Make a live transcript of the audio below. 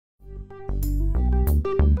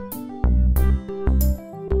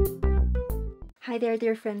Hi there,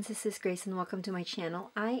 dear friends. This is Grace and welcome to my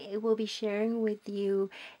channel. I will be sharing with you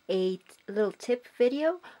a little tip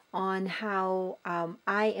video on how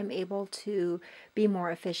I am able to be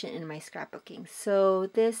more efficient in my scrapbooking. So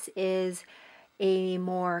this is a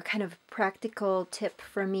more kind of practical tip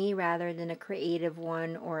for me rather than a creative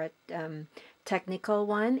one or a technical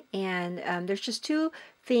one. And there's just two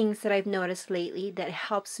things that I've noticed lately that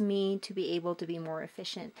helps me to be able to be more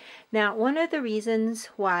efficient. Now, one of the reasons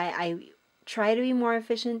why I try to be more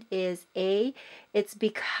efficient is it's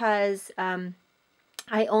because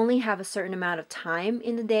I only have a certain amount of time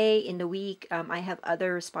in the day, in the week. I have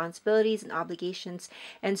other responsibilities and obligations.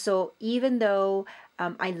 And so even though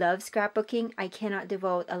I love scrapbooking, I cannot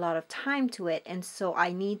devote a lot of time to it. And so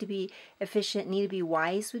I need to be efficient, need to be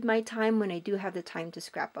wise with my time when I do have the time to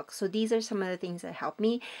scrapbook. So these are some of the things that help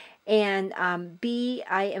me. And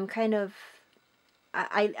I am kind of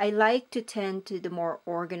I like to tend to the more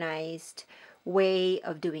organized way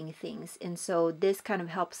of doing things, and so this kind of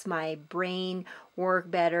helps my brain work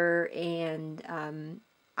better, and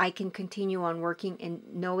I can continue on working and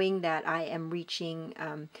knowing that I am reaching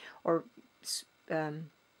or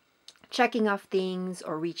checking off things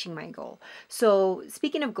or reaching my goal. So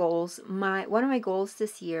speaking of goals, one of my goals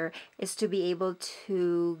this year is to be able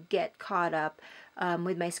to get caught up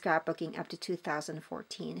with my scrapbooking up to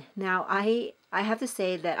 2014. Now I have to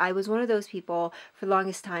say that I was one of those people for the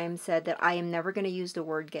longest time said that I am never going to use the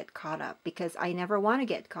word get caught up, because I never want to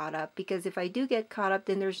get caught up, because if I do get caught up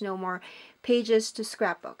then there's no more pages to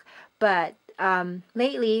scrapbook. But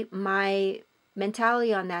lately my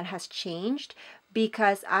mentality on that has changed,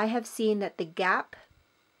 because I have seen that the gap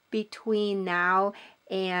between now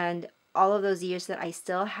and all of those years that I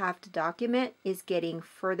still have to document is getting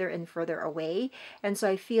further and further away. And so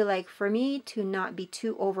I feel like for me to not be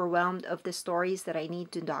too overwhelmed of the stories that I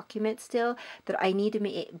need to document still, that I need to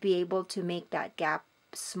be able to make that gap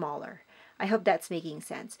smaller. I hope that's making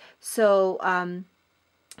sense. So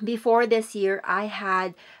before this year, I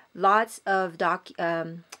had lots of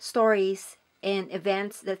stories and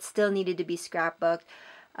events that still needed to be scrapbooked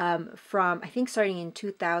from, I think, starting in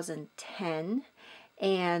 2010.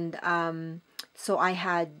 And so I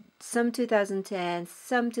had some 2010,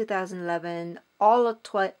 some 2011, all of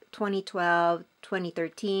 2012,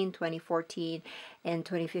 2013, 2014, and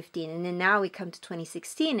 2015. And then now we come to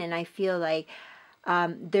 2016, and I feel like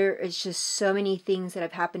there is just so many things that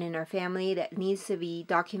have happened in our family that needs to be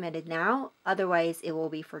documented now. Otherwise, it will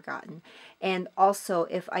be forgotten. And also,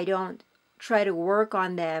 if I don't try to work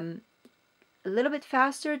on them a little bit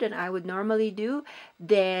faster than I would normally do,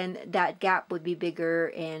 then that gap would be bigger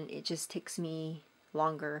and it just takes me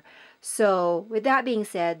longer. So with that being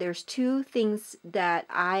said, there's two things that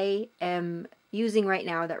I am using right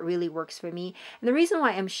now that really works for me. And the reason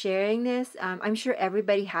why I'm sharing this, I'm sure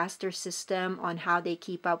everybody has their system on how they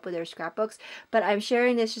keep up with their scrapbooks, but I'm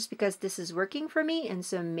sharing this just because this is working for me. And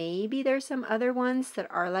so maybe there's some other ones that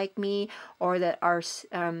are like me, or that are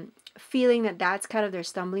feeling that that's kind of their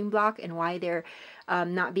stumbling block, and why they're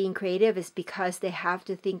not being creative is because they have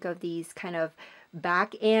to think of these kind of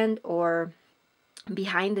back end or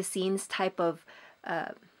behind the scenes type of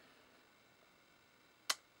I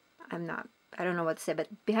don't know what to say, but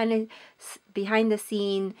behind the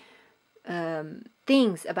scene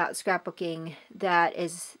things about scrapbooking that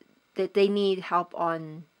they need help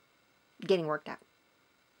on getting worked out.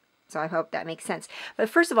 So I hope that makes sense. But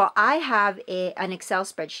first of all, I have an Excel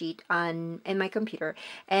spreadsheet in my computer,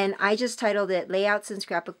 and I just titled it Layouts and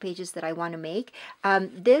Scrapbook Pages That I Want to Make.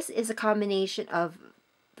 This is a combination of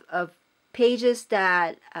pages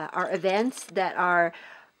that are events that are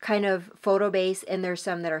kind of photo-based, and there's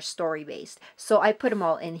some that are story-based. So I put them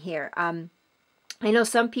all in here. I know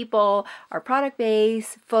some people are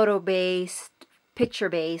product-based, photo-based,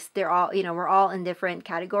 picture-based. They're all, we're all in different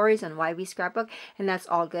categories on why we scrapbook, and that's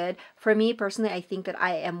all good. For me personally, I think that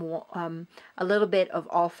I am a little bit of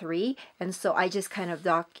all three, and so I just kind of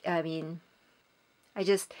I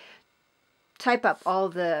just type up all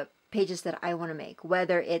the pages that I want to make,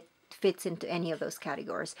 whether it fits into any of those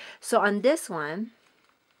categories. So on this one,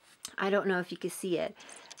 I don't know if you can see it,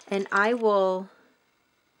 and I will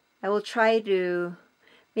try to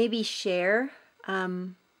maybe share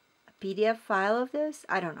PDF file of this.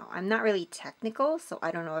 I don't know. I'm not really technical, so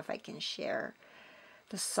I don't know if I can share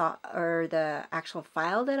the actual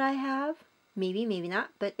file that I have. Maybe not.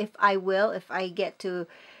 But if I get to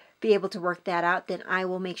be able to work that out, then I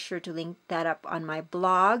will make sure to link that up on my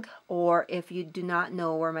blog. Or if you do not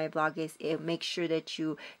know where my blog is, make sure that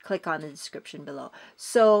you click on the description below.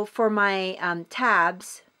 So for my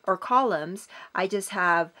tabs or columns, I just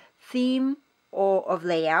have theme, or of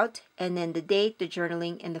layout, and then the date, the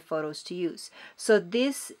journaling, and the photos to use. So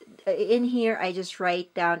this in here I just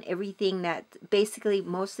write down everything that basically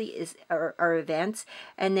mostly is our events,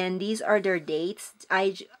 and then these are their dates.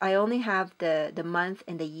 I only have the month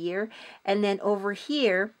and the year, and then over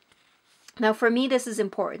here, now for me this is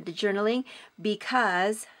important, the journaling,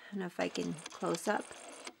 because I don't know if I can close up.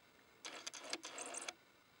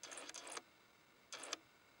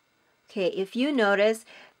 Okay, if you notice,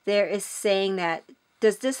 there is saying that,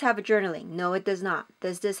 does this have a journaling? No, it does not.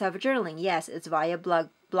 Does this have a journaling? Yes, it's via blog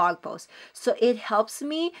post. So it helps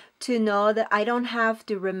me to know that I don't have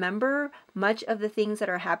to remember much of the things that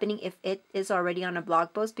are happening if it is already on a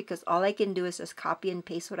blog post, because all I can do is just copy and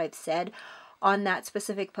paste what I've said on that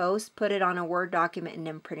specific post, put it on a Word document, and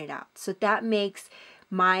then print it out. So that makes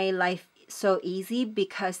my life so easy,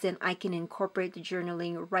 because then I can incorporate the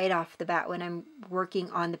journaling right off the bat when I'm working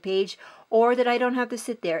on the page, or that I don't have to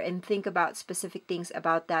sit there and think about specific things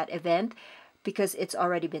about that event because it's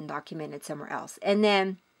already been documented somewhere else. And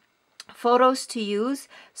then photos to use.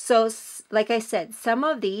 So like I said, some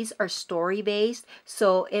of these are story based,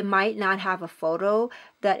 so it might not have a photo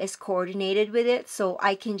that is coordinated with it. So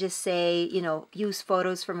I can just say, you know, use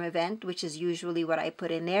photos from event, which is usually what I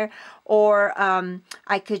put in there. Or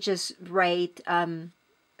I could just write,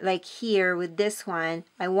 like here with this one,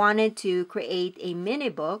 I wanted to create a mini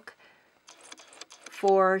book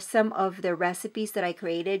for some of the recipes that I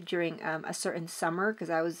created during a certain summer, because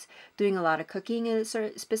I was doing a lot of cooking in a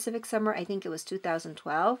certain specific summer. I think it was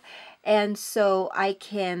 2012. And so I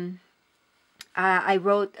can, I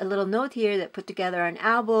wrote a little note here that put together an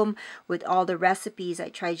album with all the recipes I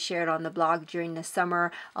tried to share it on the blog during the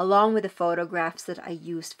summer, along with the photographs that I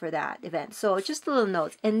used for that event. So just a little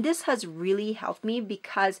notes. And this has really helped me,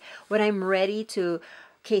 because when I'm ready to,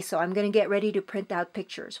 okay, so I'm going to get ready to print out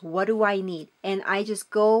pictures. What do I need? And I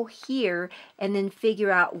just go here and then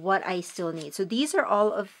figure out what I still need. So these are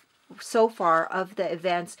all of, so far, of the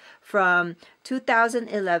events from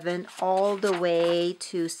 2011 all the way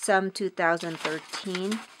to some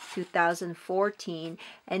 2013, 2014,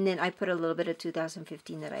 and then I put a little bit of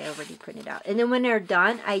 2015 that I already printed out. And then when they're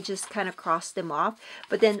done, I just kind of cross them off.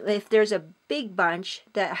 But then if there's a big bunch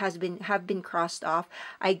that have been crossed off,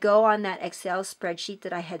 I go on that Excel spreadsheet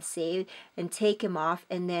that I had saved and take them off,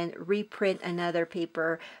 and then reprint another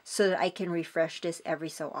paper so that I can refresh this every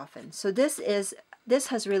so often. So this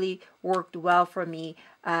has really worked well for me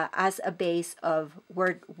as a base of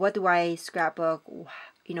what do I scrapbook,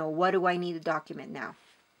 you know, what do I need to document now.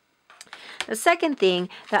 The second thing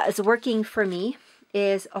that is working for me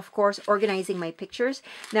is, of course, organizing my pictures.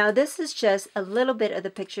 Now, this is just a little bit of the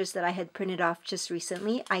pictures that I had printed off just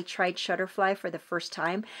recently. I tried Shutterfly for the first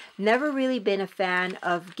time. Never really been a fan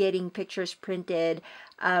of getting pictures printed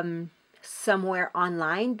somewhere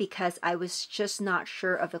online, because I was just not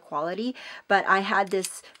sure of the quality. But I had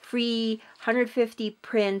this free 150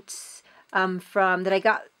 prints from that I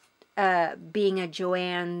got being a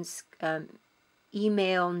Joann's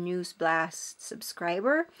email news blast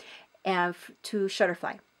subscriber to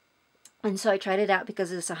Shutterfly. And so I tried it out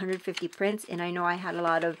because it's 150 prints, and I know I had a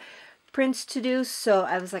lot of prints to do, so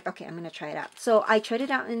I was like, okay, I'm gonna try it out. So I tried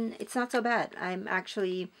it out, and it's not so bad. I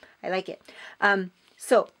like it.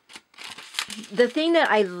 So the thing that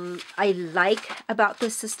I like about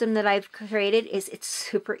this system that I've created is it's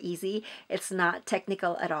super easy. It's not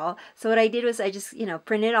technical at all. So what I did was I just, you know,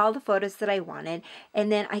 printed all the photos that I wanted,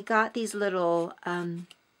 and then I got these little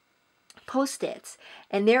Post-its,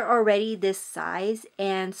 and they're already this size,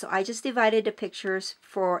 and so I just divided the pictures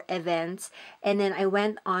for events, and then I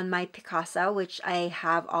went on my Picasa, which I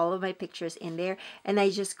have all of my pictures in there, and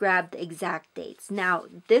I just grabbed the exact dates. Now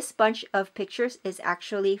this bunch of pictures is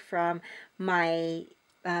actually from my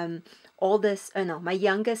my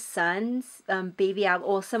youngest son's baby album.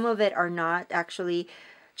 Well, some of it are not, actually,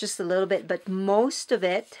 just a little bit, but most of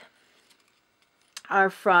it are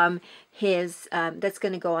from his, that's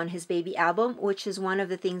going to go on his baby album, which is one of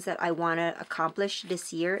the things that I want to accomplish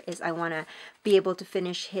this year, is I want to be able to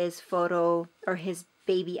finish his photo or his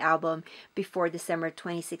baby album before December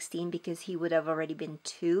 2016, because he would have already been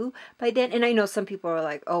 2 by then. And I know some people are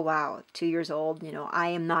like, oh wow, 2 years old, you know, I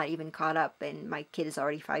am not even caught up, and my kid is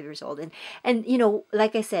already 5 years old. And you know,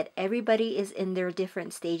 like I said, everybody is in their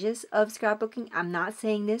different stages of scrapbooking. I'm not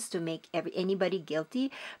saying this to make anybody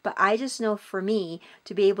guilty, but I just know for me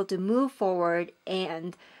to be able to move forward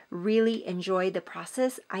and really enjoy the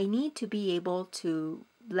process, I need to be able to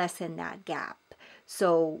lessen that gap.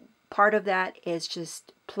 So part of that is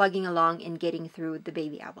just plugging along and getting through the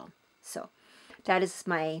baby album. So that is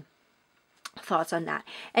my thoughts on that.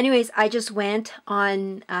 Anyways, I just went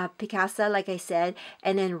on Picasa, like I said,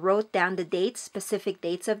 and then wrote down the dates, specific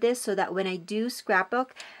dates of this, so that when I do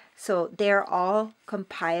scrapbook, so they're all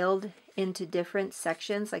compiled into different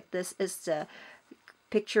sections. Like this is the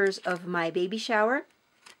pictures of my baby shower.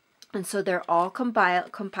 And so they're all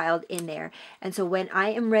compiled in there. And so when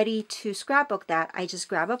I am ready to scrapbook that, I just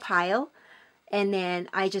grab a pile and then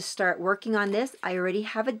I just start working on this. I already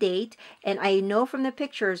have a date and I know from the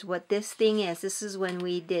pictures what this thing is. This is when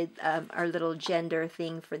we did our little gender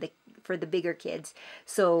thing for the bigger kids.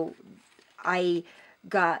 So I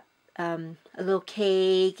got a little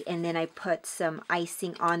cake and then I put some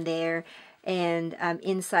icing on there, and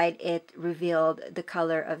inside it revealed the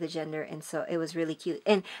color of the gender, and so it was really cute.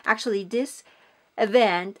 And actually this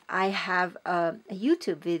event, I have a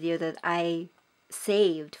YouTube video that I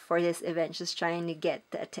saved for this event, just trying to get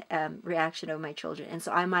the reaction of my children, and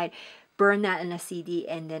so I might burn that in a CD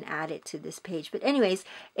and then add it to this page. But anyways,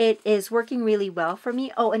 it is working really well for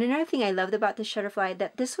me. Oh, and another thing I loved about the Shutterfly,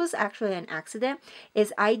 that this was actually an accident,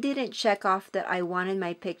 is I didn't check off that I wanted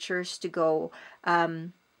my pictures to go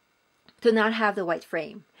to not have the white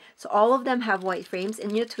frame. So all of them have white frames,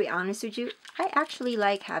 and to be honest with you, I actually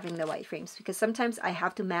like having the white frames because sometimes I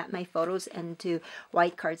have to map my photos into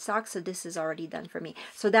white cardstock, so this is already done for me.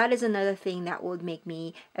 So that is another thing that would make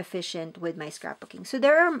me efficient with my scrapbooking. So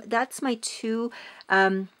that's my two,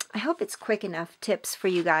 I hope it's quick enough tips for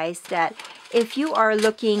you guys, that if you are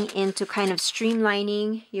looking into kind of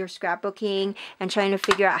streamlining your scrapbooking and trying to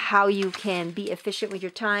figure out how you can be efficient with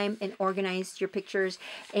your time and organize your pictures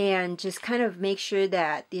and just kind of make sure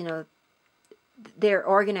that, they're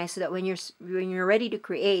organized so that when you're ready to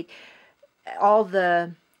create, all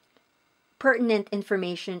the pertinent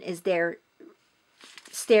information is there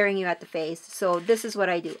staring you at the face. So this is what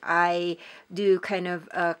I do. I do kind of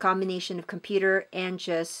a combination of computer and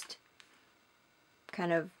just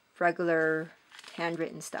kind of regular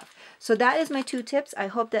handwritten stuff. So that is my two tips. I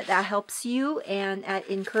hope that helps you and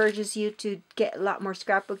encourages you to get a lot more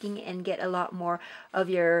scrapbooking and get a lot more of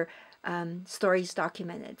your stories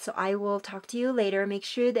documented. So I will talk to you later. Make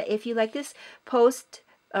sure that if you like this post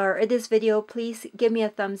or this video, please give me a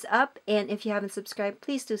thumbs up, and if you haven't subscribed,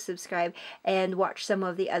 please do subscribe and watch some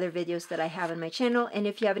of the other videos that I have on my channel. And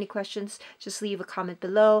if you have any questions, just leave a comment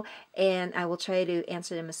below and I will try to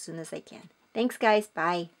answer them as soon as I can. Thanks guys,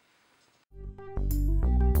 bye.